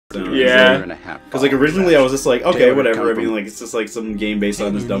Yeah. Because like originally I was just like, okay, whatever. I mean, like it's just like some game based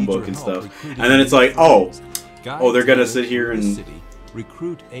on this dumb book and stuff. And then it's like, oh, they're gonna sit here and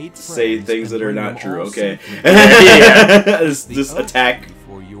say things that are not true. Okay. Just attack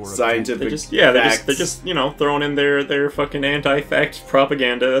scientific. They're just you know throwing in their fucking anti-fact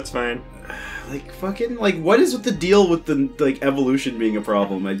propaganda. That's fine. Like fucking like what is with the deal with the like evolution being a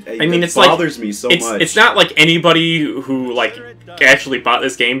problem? I mean, it bothers me so much. It's not like anybody who like actually bought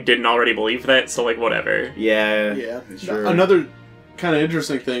this game didn't already believe that. So like whatever. Yeah. Sure. Another kind of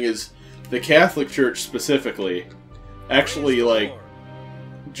interesting thing is the Catholic Church specifically actually like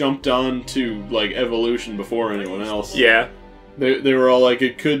jumped on to like evolution before anyone else. Yeah. They were all like,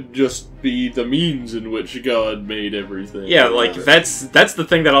 it could just be the means in which God made everything. Yeah, like, that's the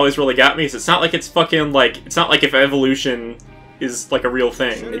thing that always really got me, is it's not like it's fucking, like, it's not like if evolution is, like, a real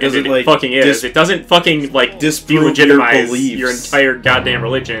thing. It fucking is. It doesn't fucking, like, delegitimize your entire goddamn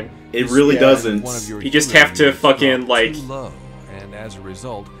religion. It really doesn't. You just have to fucking, like... And as a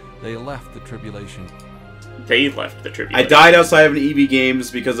result, they left the tribulation. They left the tribulation. I died outside of an EB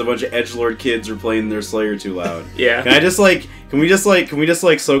Games because a bunch of edgelord kids were playing their Slayer too loud. Yeah. Can we just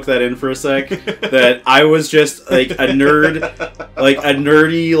soak that in for a sec? That I was just like a nerd, like a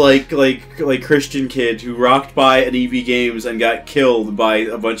nerdy like Christian kid who rocked by an EB Games and got killed by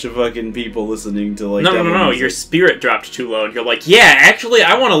a bunch of fucking people listening to like. No. Your spirit dropped too low, and you're like, yeah, actually,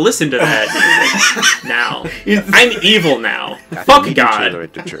 I want to listen to that now. I'm evil now. Fuck God.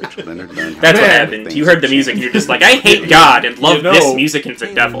 That's what happened. You heard the music, and you're just like, I hate God and love this music, and it's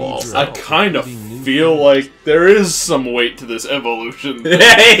a devil. Also. I kind of feel like there is some weight to this evolution.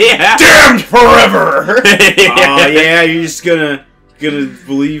 Yeah. Damned forever. Oh yeah, you're just gonna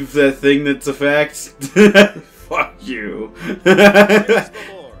believe that thing that's a fact. Fuck you.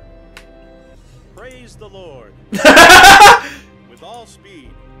 Praise the Lord. With all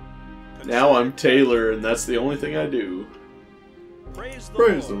speed. Now I'm Taylor, and that's the only thing I do. Praise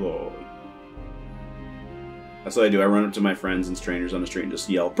the Lord. That's what I do. I run up to my friends and strangers on the street and just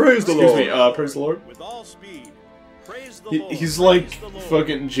yell, "Praise the Lord!" Excuse me, praise the Lord. With all speed. Praise the Lord. He's like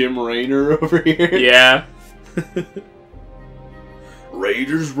fucking Jim Raynor over here. Yeah.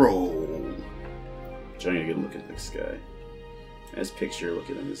 Raiders roll. Trying to get a good look at this guy. Nice picture. Look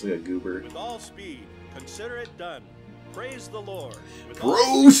at him. He's like a goober. With all speed. Consider it done. Praise the Lord.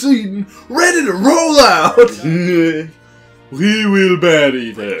 Proceeding. Ready to roll out. We will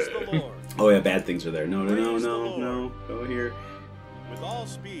bury them. Oh yeah, bad things are there. No. Go here. With all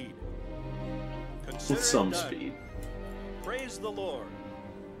speed. With some speed. Praise the Lord.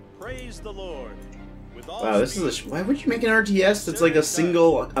 Praise the Lord. With all wow, this is why would you make an RTS that's like a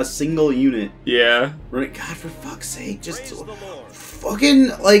single unit? Yeah. Right? God, for fuck's sake, just fucking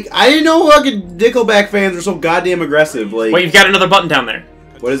like I didn't know fucking Nickelback fans are so goddamn aggressive. Like, wait, you've got another button down there.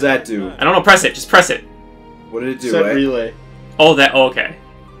 What does that do? I don't know. Press it. Just press it. What did it do? Set relay. Oh, that. Oh, okay.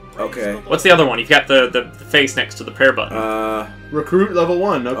 Okay. What's the other one? You've got the face next to the prayer button. Recruit level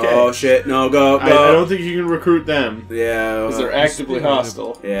 1. Okay. Oh shit! No, go. I don't think you can recruit them. Yeah. Because they're actively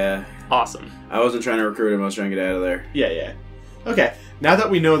hostile. Yeah. Awesome. I wasn't trying to recruit him. I was trying to get out of there. Yeah. Okay. Now that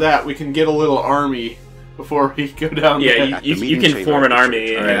we know that, we can get a little army before we go down. Yeah, you can form an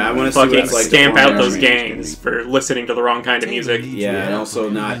army and I want to fucking like stamp out those gangs for listening to the wrong kind of music. Yeah, and also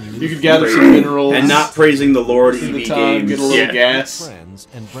not. You could gather some minerals and not praising the Lord EB Games. Get a little gas.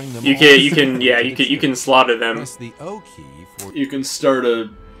 You can slaughter them. You can start a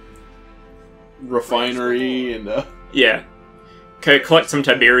refinery and yeah, collect some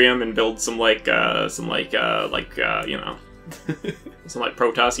tiberium and build some you know, some like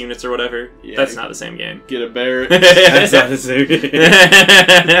Protoss units or whatever. Yeah, that's not the same game. Get a barracks. That's not the same game.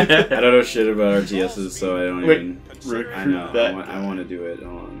 I don't know shit about RTSs, so I don't even. I know. I want to do it.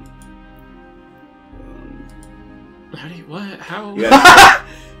 Hold on. How do you what? How?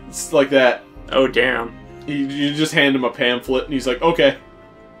 It's like that. Oh damn. You just hand him a pamphlet and he's like, okay.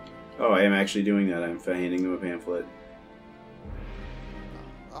 Oh, I am actually doing that. I'm handing them a pamphlet.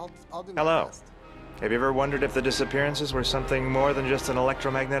 I'll do Hello. Have you ever wondered if the disappearances were something more than just an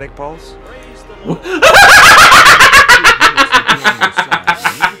electromagnetic pulse? Woo!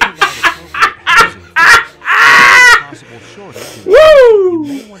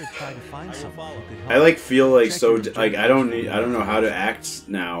 I like feel like so like I don't know how to act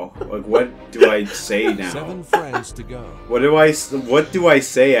now. Like what do I say now? 7 friends to go. What do I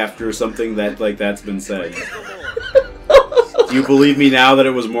say after something that like that's been said? Do you believe me now that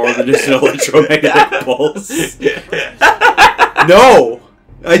it was more than just an electromagnetic pulse? No,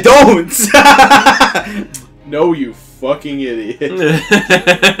 I don't. No, you fucking idiot.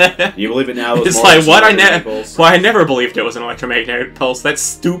 You believe it now? It's like, what? I never believed it was an electromagnetic pulse. That's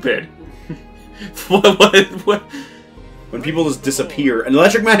stupid. What? When people just disappear. An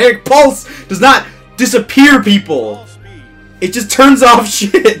electromagnetic pulse does not disappear people. It just turns off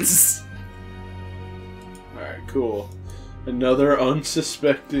shits. Alright, cool. Another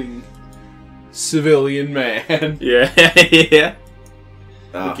unsuspecting civilian man. Yeah, yeah.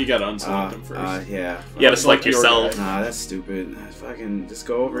 I think you gotta unselect him first. Yeah. You gotta select yourself. Nah, that's stupid. Fucking just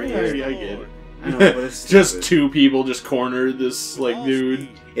go over here. I get it. I know, but it's just two people just cornered this like dude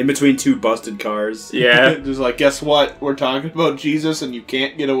in between two busted cars. Yeah. Just like, guess what? We're talking about Jesus and you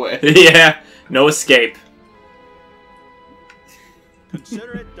can't get away. Yeah. No escape.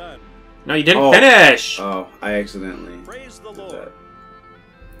 Consider it done. No, you didn't finish. Oh, I accidentally. Praise the Lord.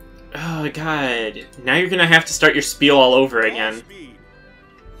 Oh god. Now you're gonna have to start your spiel all over again.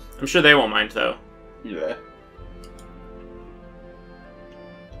 I'm sure they won't mind though. Yeah.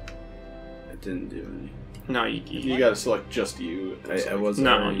 I didn't do any. No, you gotta select just you. I wasn't.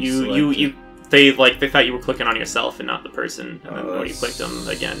 No, you. They thought you were clicking on yourself and not the person, and then when you clicked them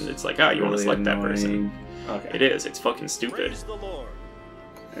again, it's like, oh, you want to select that person. Okay. It is. It's fucking stupid.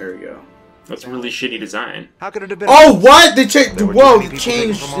 There we go. That's really shitty design. How could it have been? Oh, what? They changed. There were Whoa, too many they people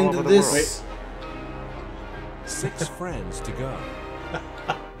changed from all into over the this. 6 friends to go.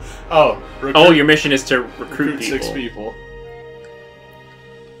 Oh, your mission is to recruit people. 6 people.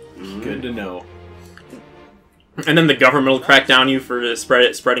 Good to know. And then the government will crack down you for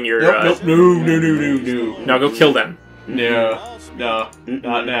spreading your. Nope, no. No, go kill them. No,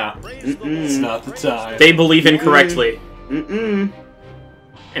 not now. It's not the time. They believe incorrectly.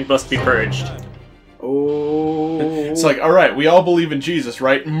 And must be purged. Oh. It's like, alright, we all believe in Jesus,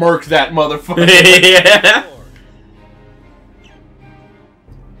 right? Murk that motherfucker. Yeah.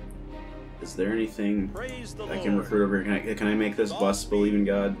 Is there anything I can recruit over here? Can I make this bus believe in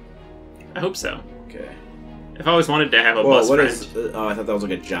God? I hope so. Okay. I've always wanted to have a bus friend. Oh, I thought that was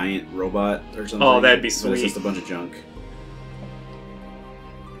like a giant robot or something. Oh, that'd be But sweet. it's just a bunch of junk.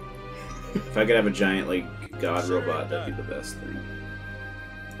 If I could have a giant, like, God robot, that'd be the best thing.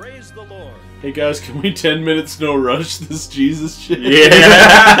 Praise the Lord. Hey guys, can we 10 minutes no rush this Jesus shit?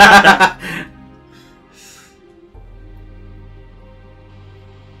 Yeah.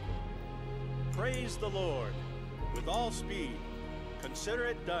 Praise the Lord. With all speed. Consider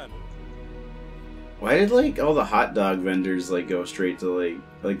it done. Why did, like, all the hot dog vendors, like, go straight to,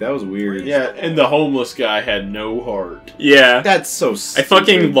 like that was weird. Yeah, and the homeless guy had no heart. Yeah. That's so stupid. I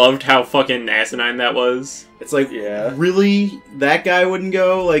fucking loved how fucking asinine that was. It's like, Yeah. really? That guy wouldn't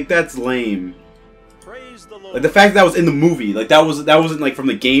go? Like, that's lame. Praise the Lord. Like, the fact that was in the movie, like, that wasn't, like, from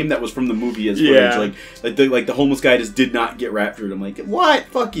the game, that was from the movie as footage. Yeah. Like, the homeless guy just did not get raptured. I'm like, what?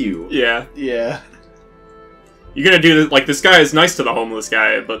 Fuck you. Yeah. Yeah. You're gonna do this, like, this guy is nice to the homeless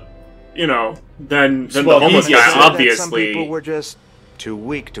guy, but, you know, then the Well, homeless he guy gets it. Some obviously... people were just too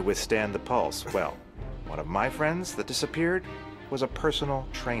weak to withstand the pulse. Well, one of my friends that disappeared was a personal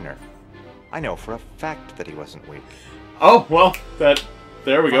trainer. I know for a fact that he wasn't weak. Oh, well,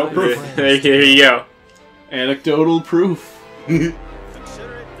 there we go. Proof. There you go. Anecdotal proof.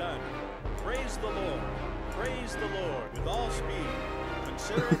 Consider it done. Praise the Lord. Praise the Lord. With all speed.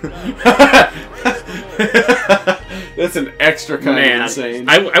 Consider it done. Praise the Lord. That's an extra kind of Man, insane.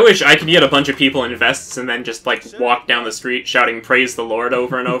 I wish I could get a bunch of people in vests and then just, like, walk down the street shouting praise the Lord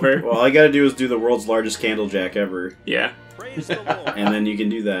over and over. Well, all I gotta do is do the world's largest candle jack ever. Yeah. Praise the Lord. And then you can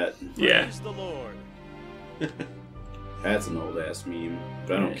do that. Yeah. Praise the Lord. That's an old-ass meme.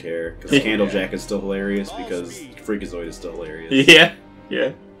 But I don't care. Because candle jack is still hilarious because Freakazoid is still hilarious. Yeah.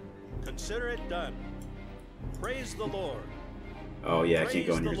 Yeah. Consider it done. Praise the Lord. Oh, yeah, I can't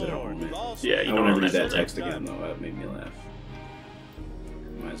go in Praise here the because I don't Lord. own it. With all Yeah, speed. you I don't want to own read that that building. text again, though. That made me laugh.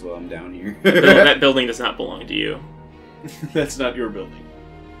 Might as well, I'm down here. That building does not belong to you. That's not your building.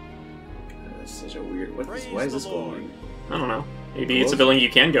 That's such a weird... why is Praise this the Lord. glowing? I don't know. Maybe it's a building you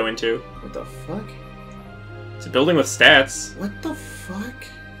can go into. What the fuck? It's a building with stats. What the fuck?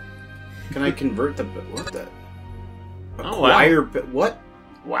 Can I convert the... what the... Oh, wow. Acquire... What?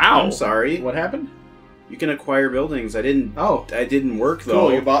 Wow. I'm sorry. What happened? You can acquire buildings. I didn't... Oh, I didn't work, though.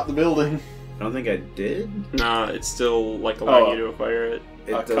 cool. You bought the building. I don't think I did. Nah, it's still, like, allowing Oh. you to acquire it.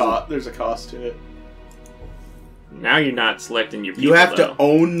 It doesn't... There's a cost to it. Now you're not selecting your people, You have though. to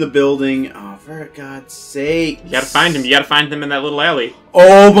own the building. Oh, for God's sake. You gotta find him. You gotta find them in that little alley.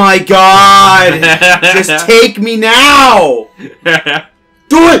 Oh my God! Just take me now! Do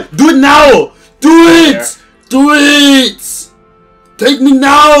it! Do it now! Do it! Do it! Take me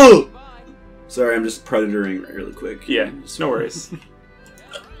now! Sorry, I'm just predatoring really quick. Yeah, no worries.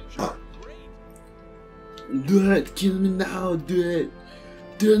 Do it! Kill me now! Do it!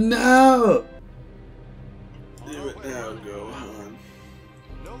 Do it now! Do it now, Gohan.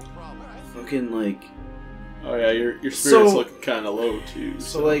 Fucking like... Oh yeah, your spirit's looking kind of low too.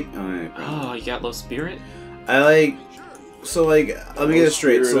 So like... Oh, you got low spirit? I like... So like, let me get it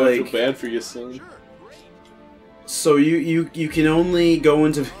straight. So I like... feel bad for you, son. So you can only go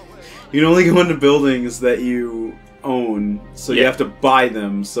into... You can only go into buildings that you own, so you have to buy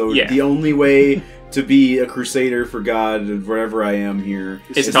them. So the only way to be a crusader for God, whatever I am here,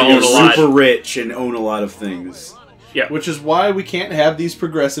 is to own be super rich and own a lot of things. Yeah. Which is why we can't have these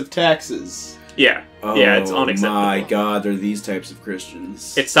progressive taxes. Yeah. Oh, yeah, it's unacceptable. My God, they're these types of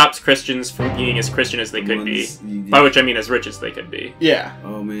Christians. It stops Christians from being as Christian as they could be. By which I mean as rich as they could be. Yeah.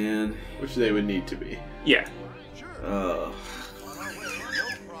 Oh, man. Which they would need to be. Yeah. Oh.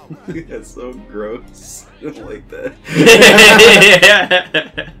 That's so gross. I don't like that.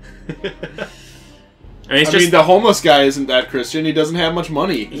 I mean, the homeless guy isn't that Christian. He doesn't have much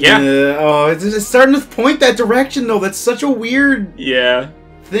money. Yeah. Oh, it's starting to point that direction, though. That's such a weird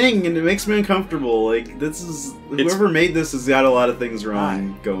thing, and it makes me uncomfortable. Like, this is... Whoever made this has got a lot of things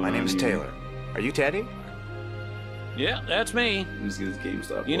wrong going on. My name's here. Taylor. Are you Teddy? Yeah, that's me. Just get his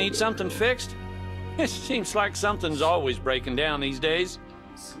GameStop. You need something fixed? It seems like something's always breaking down these days.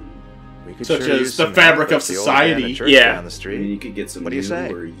 We could Such sure as use the some fabric help of at the old society. abandoned church Yeah. down the I street. mean, you could get some What do you new say?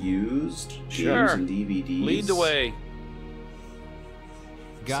 or used Sure. games and DVDs. Lead the way.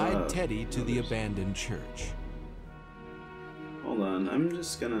 Guide Teddy to the abandoned church. Hold on, I'm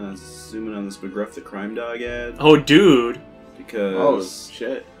just gonna zoom in on this McGruff the Crime Dog ad. Oh, dude. Because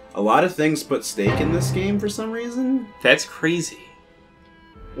shit. a lot of things put stake in this game for some reason. That's crazy.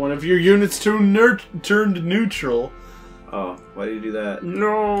 One of your units turned neutral. Oh, why did you do that?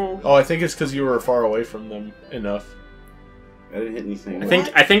 No. Oh, I think it's because you were far away from them enough. I didn't hit anything.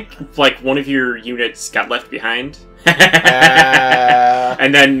 I think like one of your units got left behind,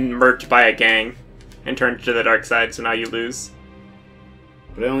 and then murked by a gang, and turned to the dark side. So now you lose.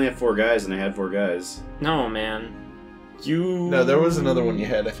 But I only have 4 guys, and I had 4 guys. No, man. No, there was another one you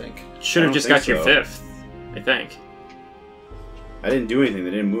had, I think. Should have just got your so. 5th. I think. I didn't do anything.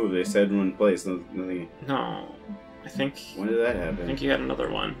 They didn't move. They stayed in one place. Nothing. No. I think. When did that I happen? think you had another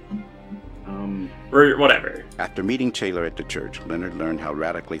one. Or whatever. After meeting Taylor at the church, Leonard learned how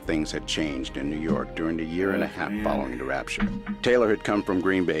radically things had changed in New York during the year and a half following the rapture. Taylor had come from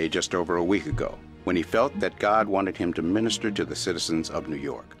Green Bay just over a week ago, when he felt that God wanted him to minister to the citizens of New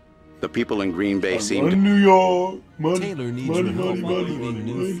York. The people in Green Bay seemed to... New York. Taylor needs your help recruiting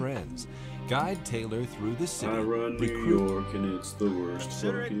new friends. Guide Taylor through the city. I run New York, and it's the worst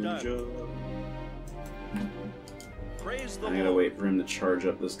Consider it fucking done. job. Praise the I gotta Lord. wait for him to charge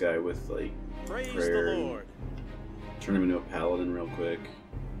up this guy with, like, Praise prayer. the Lord. Turn him into a paladin real quick.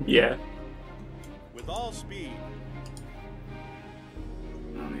 Yeah. With all speed.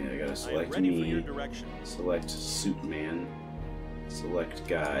 Oh yeah, I gotta I am select ready for your me. direction. Select Superman. Select I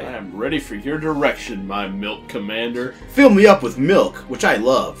guy. am ready for your direction, my milk commander, Fill me up with milk, which I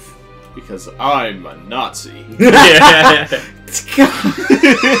love. because I'm a Nazi. Yeah.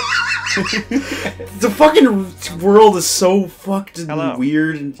 The fucking world is so fucked and Hello.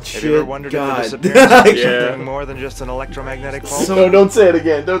 weird and shit. Have you ever wondered God. if the disappearance was Yeah. something more than just an electromagnetic pulse? No, don't say it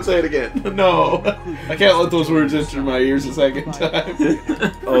again. Don't say it again. No. I can't let those words enter my ears a second time.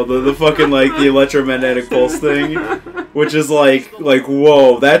 Oh, the fucking, like, the electromagnetic pulse thing, which is like,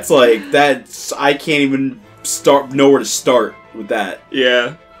 whoa, that's, I can't even know where to start with that.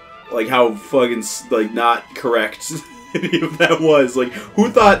 Yeah. Like, how fucking, like, not correct any of that was. Like, who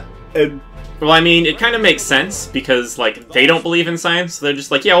thought... Well, I mean, it kind of makes sense because, like, they don't believe in science. So they're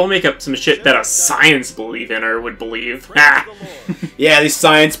just like, yeah, we'll make up some shit that a science believer would believe. Ah. Yeah, these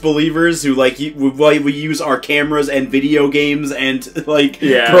science believers who, like, we use our cameras and video games and, like,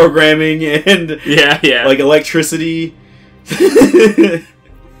 programming and, yeah. like, electricity.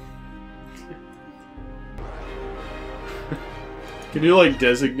 Can you, like,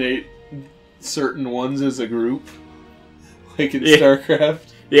 designate certain ones as a group? Like in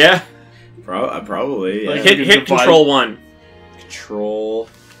StarCraft? Yeah. Probably, yeah. Like, Hit Control 1.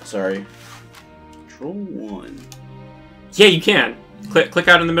 Sorry. Control 1. Yeah, you can. Click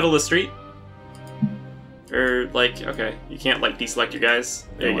out in the middle of the street. Or, like, okay. You can't, like, deselect your guys.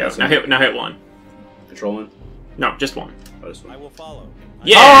 There you go. Now hit 1. Control 1? No, just 1. Oh, this one. I will follow.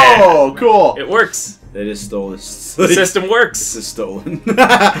 Yeah! Oh, cool! It works. They just stole The system works. This is stolen.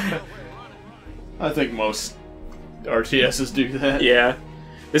 I think most RTSs do that. Yeah.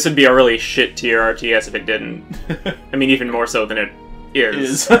 This would be a really shit tier RTS if it didn't. I mean, even more so than it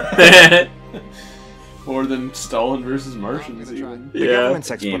is. Well, More than Stalin versus Martians, even. The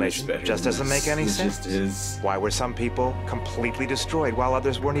government's explanation just doesn't make any It sense. just is. Why were some people completely destroyed while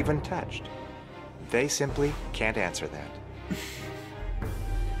others weren't even touched? They simply can't answer that.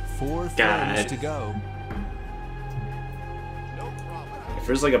 4 frames to go. If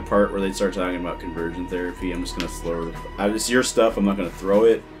there's like a part where they start talking about conversion therapy, I'm just gonna throw it. It's your stuff. I'm not gonna throw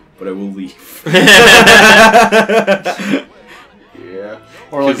it, but I will leave. Yeah.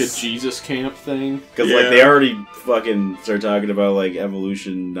 Or like a Jesus camp thing. Because like they already fucking start talking about like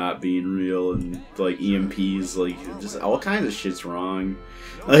evolution not being real and like EMPs, like just all kinds of shit's wrong.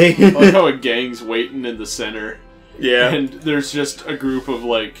 I like how a gang's waiting in the center. Yeah. And there's just a group of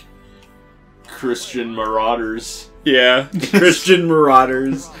like Christian marauders. Yeah. Christian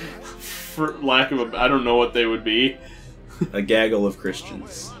marauders. For lack of I don't know what they would be. A gaggle of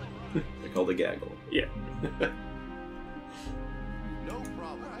Christians. They're called a gaggle. Yeah.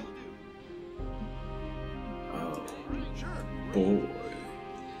 Oh, boy.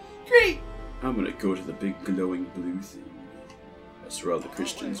 Great! I'm gonna go to the big glowing blue thing. That's where all the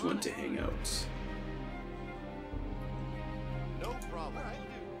Christians went to hang out.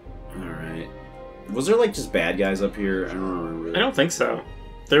 Alright. Was there like just bad guys up here? I don't remember. I don't think so.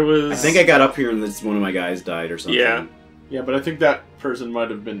 There was... I think I got up here and this one of my guys died or something. Yeah. Yeah, but I think that person might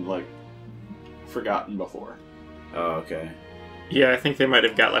have been like forgotten before. Oh, okay. Yeah, I think they might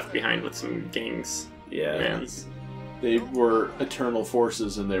have got left behind with some gangs. Yeah. Mans. They were eternal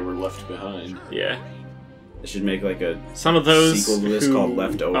forces and they were left behind. Yeah. They should make like a some of those sequel to this who, called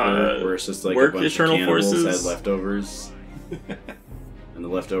Leftover, where it's just like a bunch eternal of cannibals forces. had leftovers, and the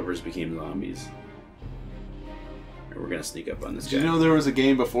leftovers became zombies. We're gonna sneak up on this guy. Did you know there was a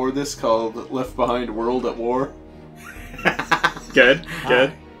game before this called Left Behind World at War? Good, good.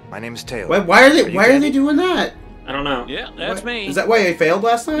 Hi, my name's Taylor. Why are they? Why are they doing that? I don't know. Yeah, that's me. Is that why I failed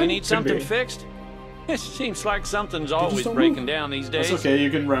last time? You need something be. fixed? It seems like something's always don't breaking move. down these days. That's okay,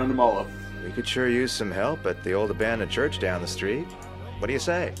 you can round them all up. We could sure use some help at the old abandoned church down the street. What do you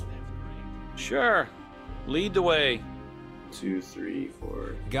say? Sure. Lead the way. 2, 3,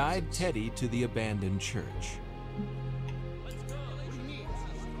 4. Guide Teddy to the abandoned church.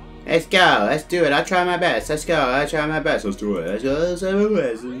 Let's go. Let's do it. I'll try my best. Let's go. I'll try my best. Let's do it. Let's go.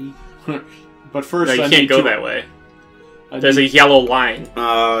 Let's do it. But first, No, you I can't need go to- that way. I There's a need- yellow line.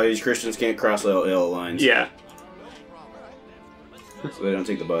 These Christians can't cross the yellow lines. Yeah. So they don't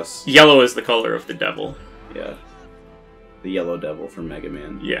take the bus. Yellow is the color of the devil. Yeah. The yellow devil from Mega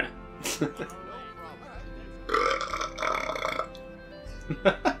Man. Yeah.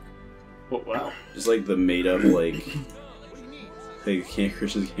 Oh, wow. Just like the made up like they can't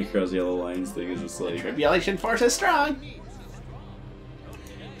Christians can't cross the yellow lines thing is just like Tribulation force is strong.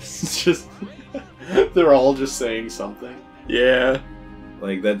 It's just they're all just saying something. Yeah.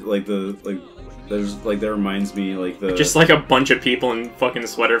 like that like the like there's like that reminds me like the Just like a bunch of people in fucking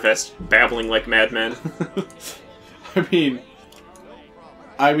sweater vests babbling like madmen.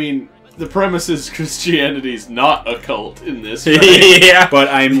 I mean, the premise is Christianity's not a cult in this. Right? Yeah. but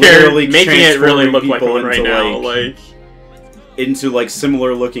I'm They're literally making it really transforming look like people one right into, now. like, Like, into like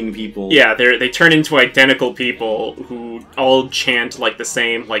similar looking people. yeah, they turn into identical people who all chant like the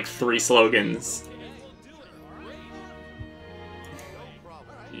same like 3 slogans.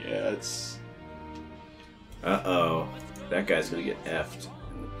 Yeah, it's. Uh-oh. That guy's gonna get effed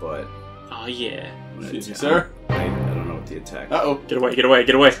in the butt. Oh yeah. Excuse me, sir? I don't know what the attack Uh-oh. Get away, get away,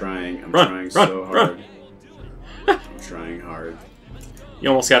 get away. I'm trying Run, so run. hard. I'm trying hard. You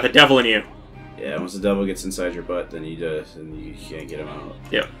almost got the devil in you. Yeah, once the devil gets inside your butt, then he does, and you can't get him out.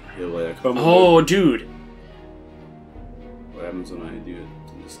 Yep. He'll like, come Oh, on. dude. What happens when I do it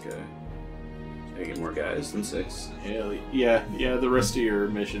to this guy? I get more guys than 6. Yeah. The rest of your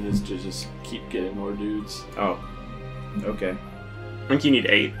mission is to just keep getting more dudes. Oh. Okay. I think you need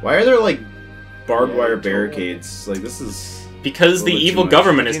 8. Why are there like barbed Yeah, wire totally. barricades? Like this is Because A the little bit evil too much.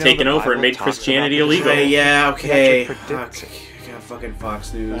 government has You know taken the over and Bible made talks Christianity about the illegal. Okay, yeah, okay. It actually predicts Fuck. it. I got fucking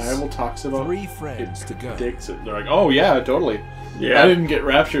Fox News. Bible talks about 3 frames to go. dicks. They're like, oh yeah, totally. I Yeah. didn't get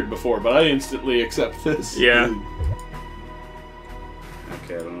raptured before, but I instantly accept this. Yeah.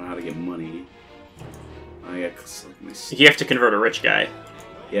 Okay, I don't know how to get money. I got You have to convert a rich guy.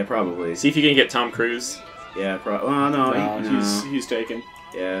 yeah, probably. See if you can get Tom Cruise. Yeah, probably. Oh no, No, he's taken.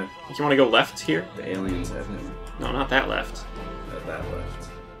 yeah. You want to go left here? The aliens have him. No, not that left. That left.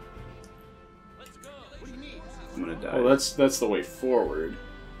 I'm gonna die. Well, that's the way forward.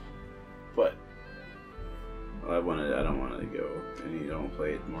 But Well, I don't want to go. And you don't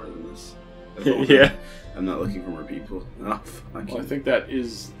play it more than this. Yeah. I'm not looking for more people. Oh, fuck well, I you. think that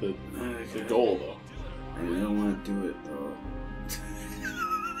is the goal, though. I don't want to do it though.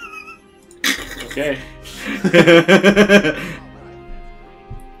 Okay.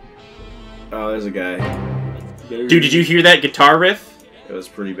 Oh, there's a guy. Dude, did you hear that guitar riff? It was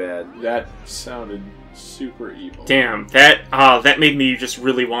pretty bad. That sounded super evil. Damn, that made me just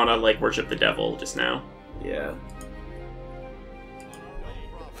really want to like worship the devil just now. Yeah.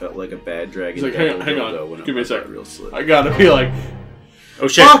 Felt like a bad dragon. He's like, hang on. Give me a second. Real slip. I gotta be like, Oh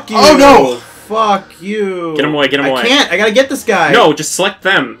shit! Fuck you! Oh no! Fuck you! Get him away! Get him away! I can't! I gotta get this guy! No, just select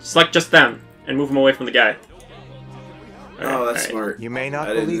them. Select just them, and move him away from the guy. Oh, that's smart. You may not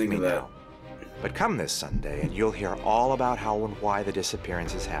believe me now, but come this Sunday and you'll hear all about how and why the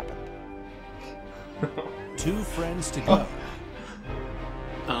disappearances happened. 2 friends to go.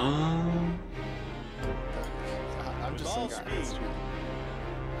 I'm just some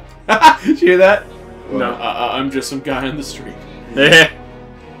guy. did you hear that? No. I'm just some guy on the street.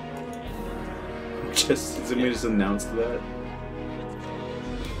 Somebody just announced that.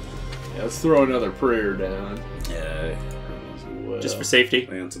 Yeah, let's throw another prayer down. Yeah. Just for safety.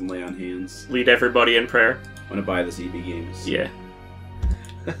 Lay on hands. Lead everybody in prayer. I'm gonna buy this EB Games. Yeah.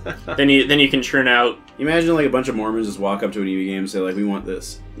 then you can churn out. Imagine like a bunch of Mormons just walk up to an EB game and say like, "We want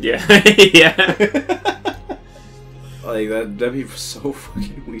this." Yeah. Yeah. Like that'd be so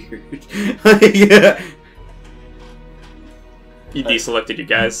fucking weird. Yeah. You deselected you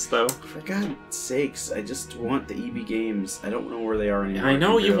guys though. For God's sakes, I just want the EB Games. I don't know where they are anymore. I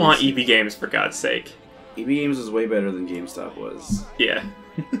know you want EB Games for God's sake. EB Games is way better than GameStop was. Yeah.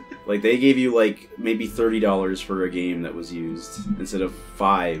 Like they gave you like maybe $30 for a game that was used instead of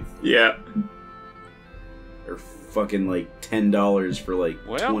 $5. Yeah. Or fucking like $10 for like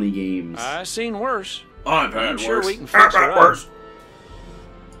 20 games. I seen worse. I've had I'm sure worse. we can fix it up.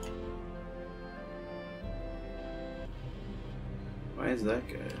 Why is that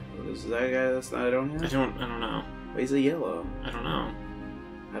guy? What is that guy? That's not. I don't have. I don't know. Why is it yellow? I don't know.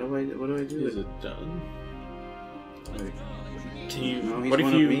 What do I do? Is it done? Can you? No, he's what if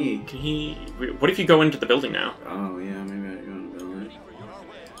one you? of me. Can he? What if you go into the building now? Oh yeah, maybe I go in the building.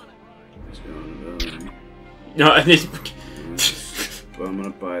 Let's go in the building. No, I need. Well, I'm gonna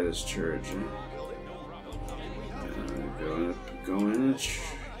buy this church. Go in the church.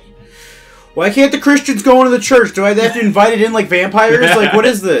 Why can't the Christians go into the church? Do I have to invite it in like vampires? Like, what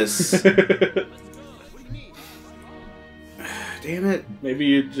is this? Damn it. Maybe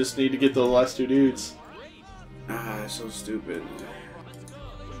you just need to get the last 2 dudes. Ah, so stupid.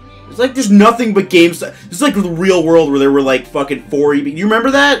 It's like there's nothing but GameStop. This is like the real world where there were like fucking 4 EB. You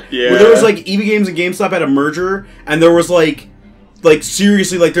remember that? Yeah. Where there was like EB Games and GameStop had a merger, and there was like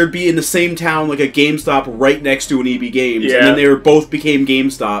seriously, like there'd be in the same town like a GameStop right next to an EB Games, Yeah. and then they were both became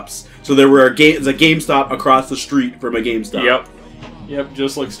GameStops. So there were a GameStop across the street from a GameStop. Yep. Yep,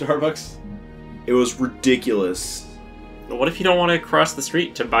 just like Starbucks. It was ridiculous. But what if you don't want to cross the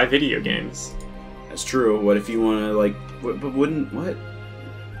street to buy video games? That's true. What if you want to like? But wouldn't what?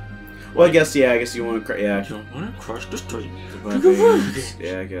 Well, I guess yeah. I guess you want to. Yeah. You don't want to cross the street.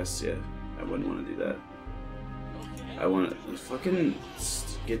 Yeah, I guess yeah. I wouldn't want to do that. I want to fucking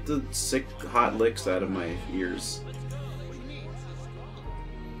get the sick hot licks out of my ears.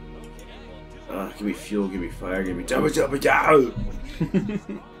 Give me fuel, give me fire, give me Get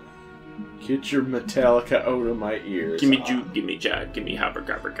your Metallica out of my ears. Give me juke, give me jack, give me hopper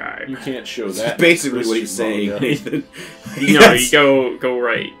gobber guy. You can't show That's that. basically what he's saying, manga. Nathan. No, you go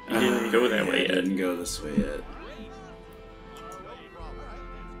right. You didn't go that way I yet. didn't go this way yet.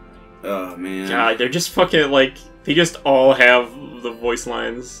 Oh man. God, they're just fucking like they just all have the voice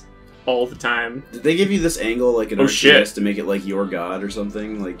lines all the time. Did they give you this angle like an Oh, shit. RTS to make it like your god or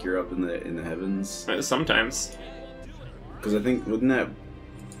something? Like you're up in the heavens? Sometimes. Because I think wouldn't that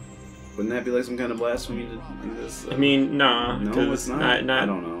be like some kind of blasphemy to do this? I mean, nah. No, it's not. I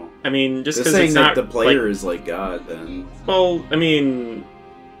don't know. I mean, just They're because saying it's that not the player like, is like God, then. well, I mean,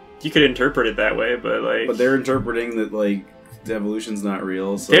 you could interpret it that way, but like. But they're interpreting that like the evolution's not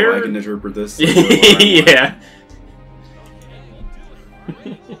real, so They're- I can interpret this. Like, Yeah.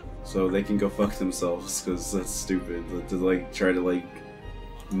 So they can go fuck themselves because that's stupid. To like try to like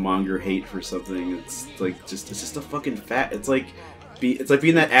monger hate for something. It's just a fucking fat. It's like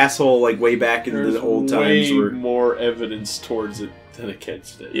being that asshole like way back in There's the old way times where more evidence towards it than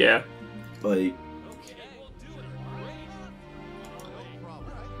against it. Yeah. like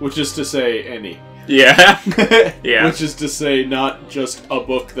Which is to say, any. Yeah. Yeah. Which is to say, not just a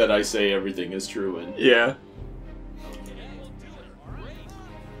book that I say everything is true in. Yeah.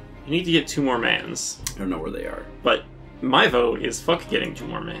 You need to get 2 more mans. I don't know where they are. But my vote is fuck getting 2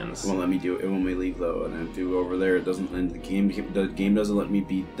 more mans. It won't let me do it when we leave though, and if you go over there, it doesn't. And the game doesn't let me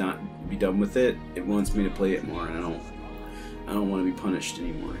be done with it. It wants me to play it more, and I don't want to be punished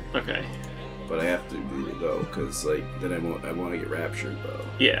anymore. Okay. But I have to go because like then I want to get raptured though.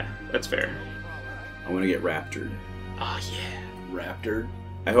 Yeah, that's fair. I want to get raptured. Oh yeah, Raptured.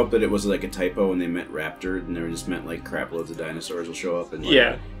 I hope that it was like a typo and they meant raptured and they just meant like crap loads of dinosaurs will show up and like,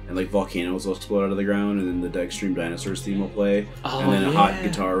 yeah, and like volcanoes will explode out of the ground and then the Extreme Dinosaurs theme will play and then a hot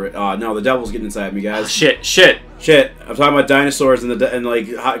guitar. Oh no, the devil's getting inside me, guys. Oh, shit. I'm talking about dinosaurs and and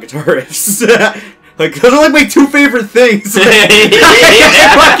like hot guitar riffs. Like those are like my two favorite things. That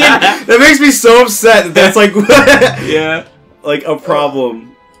makes me so upset that that's like yeah, like a problem.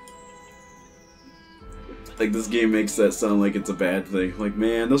 Like this game makes that sound like it's a bad thing. Like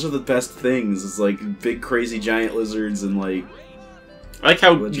man, those are the best things. It's like big crazy giant lizards and like. I like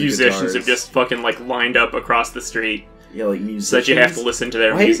how musicians have just fucking like lined up across the street. Yeah, like musicians. So that you have to listen to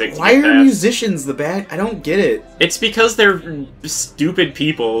their music. Why are musicians the bad? I don't get it. It's because they're stupid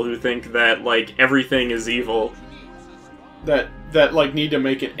people who think that like everything is evil. That like need to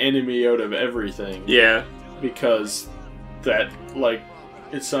make an enemy out of everything. Yeah. Because that like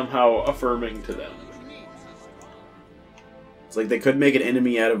is somehow affirming to them. It's like they could make an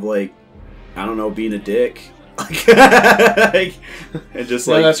enemy out of like, I don't know, being a dick. Like, and just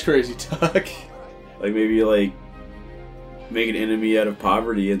like that's crazy talk. Like maybe like make an enemy out of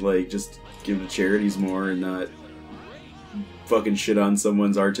poverty and like just give the charities more and not fucking shit on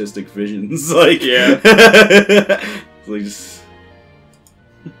someone's artistic visions. Like yeah, like just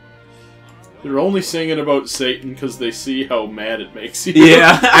they're only singing about Satan because they see how mad it makes you.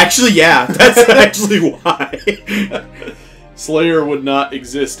 Yeah, actually, yeah, that's actually why. Slayer would not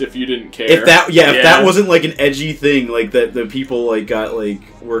exist if you didn't care. If that wasn't like an edgy thing, like that the people like got like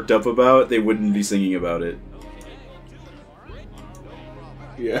worked up about, they wouldn't be singing about it.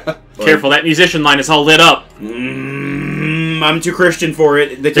 Yeah. Like, careful, that musician line is all lit up. I'm too Christian for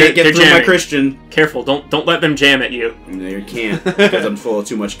it. They can't get through my Christian. Careful, don't let them jam at you. No, you can't because I'm full of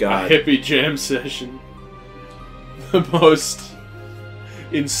too much God. A hippie jam session. The most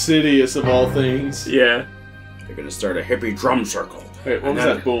insidious of all things. Yeah. They're gonna start a hippie drum circle. Wait, what was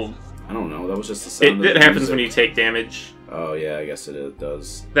that boom? I don't know. That was just the sound. It happens when you take damage. Oh yeah, I guess it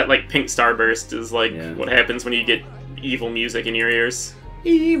does. That like pink starburst is like what happens when you get evil music in your ears.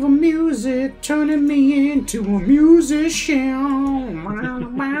 Evil music turning me into a musician.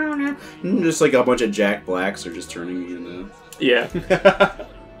 Just like a bunch of Jack Blacks are just turning me into. Yeah.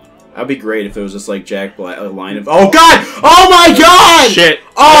 That'd be great if it was just like Jack Black, a line of. Oh God! Oh my God! Shit!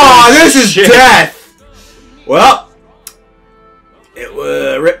 Oh, this is death. Well, it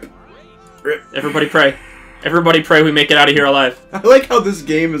was rip. Everybody pray. Everybody pray we make it out of here alive. I like how this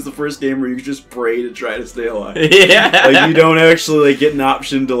game is the first game where you just pray to try to stay alive. Yeah. Like you don't actually like get an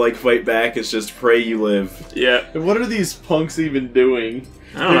option to like fight back. It's just pray you live. Yeah. And what are these punks even doing?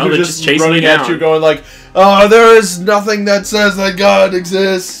 I don't know. They're just chasing running you down. at you, going like, "Oh, there is nothing that says that God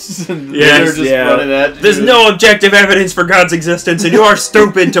exists." And they're just running at you. There's no objective evidence for God's existence, and you are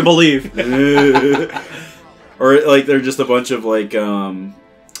stupid to believe. Or like they're just a bunch of like I'd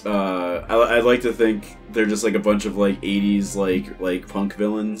like to think they're just like a bunch of like 80s like punk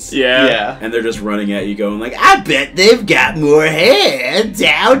villains. Yeah. And they're just running at you going like, I bet they've got more hair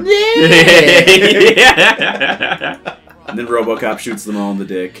down there. Yeah. And then RoboCop shoots them all in the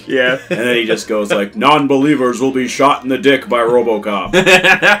dick. Yeah. And then he just goes like, non-believers will be shot in the dick by RoboCop.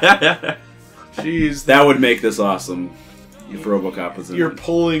 Jeez. That would make this awesome if RoboCop was in You're it.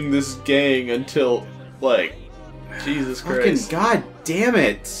 pulling this gang until, like, Jesus Christ. Fucking God damn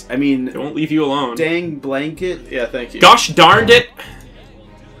it. I mean... They won't leave you alone. Dang blanket. Yeah, thank you. Gosh darned it!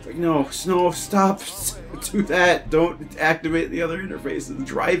 Like, no, stop. Do that. Don't activate the other interfaces.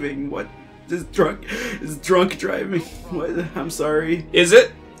 Driving. What? Is drunk driving. What? I'm sorry. Is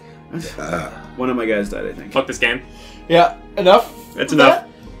it? One of my guys died, I think. Fuck this game. Yeah, enough? That's enough.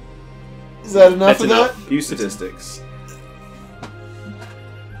 Is that enough That's of enough. that? Few statistics.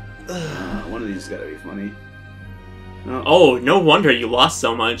 One of these has got to be funny. No. Oh, no wonder you lost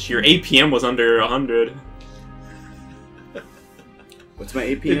so much. Your APM was under 100. What's my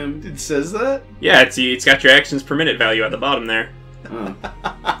APM? It says that? Yeah, it's got your actions per minute value at the bottom there. Oh.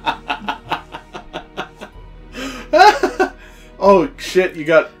 Oh shit! You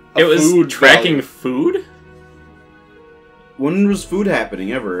got. It was food tracking value. food? When was food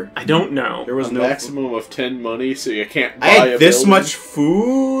happening ever? I don't know. There was A no maximum of 10 money, so you can't buy I had a this building. much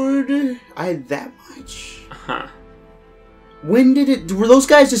food. I had that much. Huh. When did it? Were those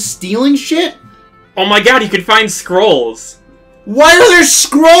guys just stealing shit? Oh my god, you could find scrolls! Why are there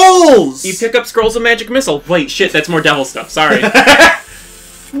scrolls? You pick up scrolls of magic missile. Wait, shit, that's more devil stuff. Sorry.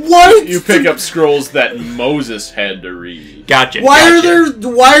 What? You pick up scrolls that Moses had to read. Gotcha. Why gotcha.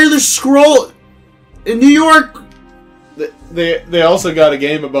 are there scrolls in New York? They also got a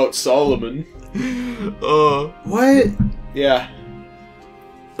game about Solomon. What? Yeah.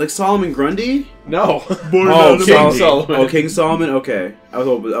 Like Solomon Grundy? No. King Solomon. Oh, King Solomon. Okay, I was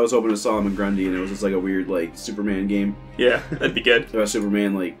hoping it was Solomon Grundy, and it was just like a weird like Superman game. Yeah, that'd be good. About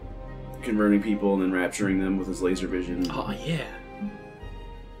Superman like converting people and then rapturing them with his laser vision. Oh yeah.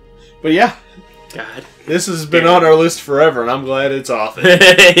 But yeah. God. This has been on our list forever, and I'm glad it's off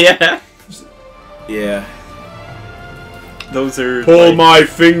it. Yeah. Yeah. Those are. Pull my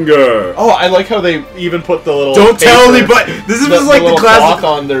finger. Oh, I like how they even put the little. Don't tell me, but this is like the classic cloth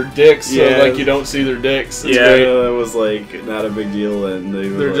on their dicks, so like you don't see their dicks. Yeah, that was like not a big deal, and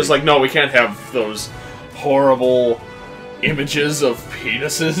they're just like, no, we can't have those horrible images of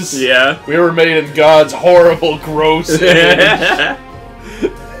penises. Yeah, we were made in God's horrible, gross image.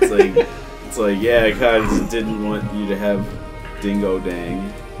 It's like, yeah, God didn't want you to have dingo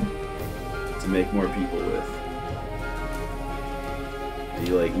dang to make more people with. And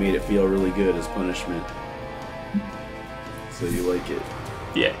you like made it feel really good as punishment, so you like it.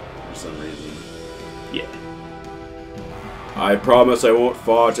 Yeah. For some reason. Yeah. I promise I won't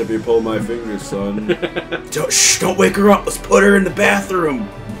fart if you pull my finger, son. Don't wake her up. Let's put her in the bathroom.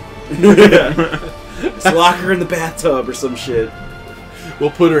 Let's lock her in the bathtub or some shit. We'll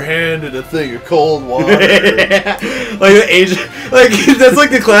put her hand in a thing of cold water. Like the angel, like that's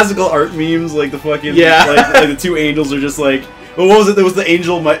like the classical art memes. Like the fucking like the two angels are just like. What was it? There was the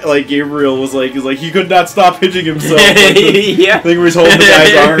angel, like Gabriel was like, he could not stop hitching himself. Like yeah, thing where he's holding the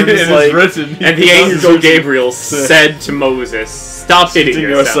guy's arms. Like, written. And the angel Gabriel said to Moses, "Stop hitting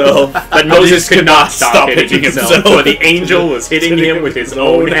yourself." But Moses could not stop hitting himself. But the angel was hitting him with his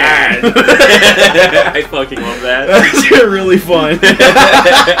own hand. I fucking love that. That's really fun.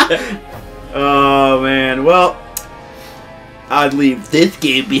 Oh man, well, I'd leave this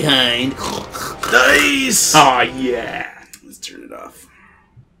game behind. Nice. Oh yeah. Turn it off.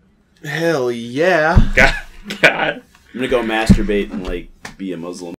 Hell yeah. God. I'm gonna go masturbate and like be a Muslim.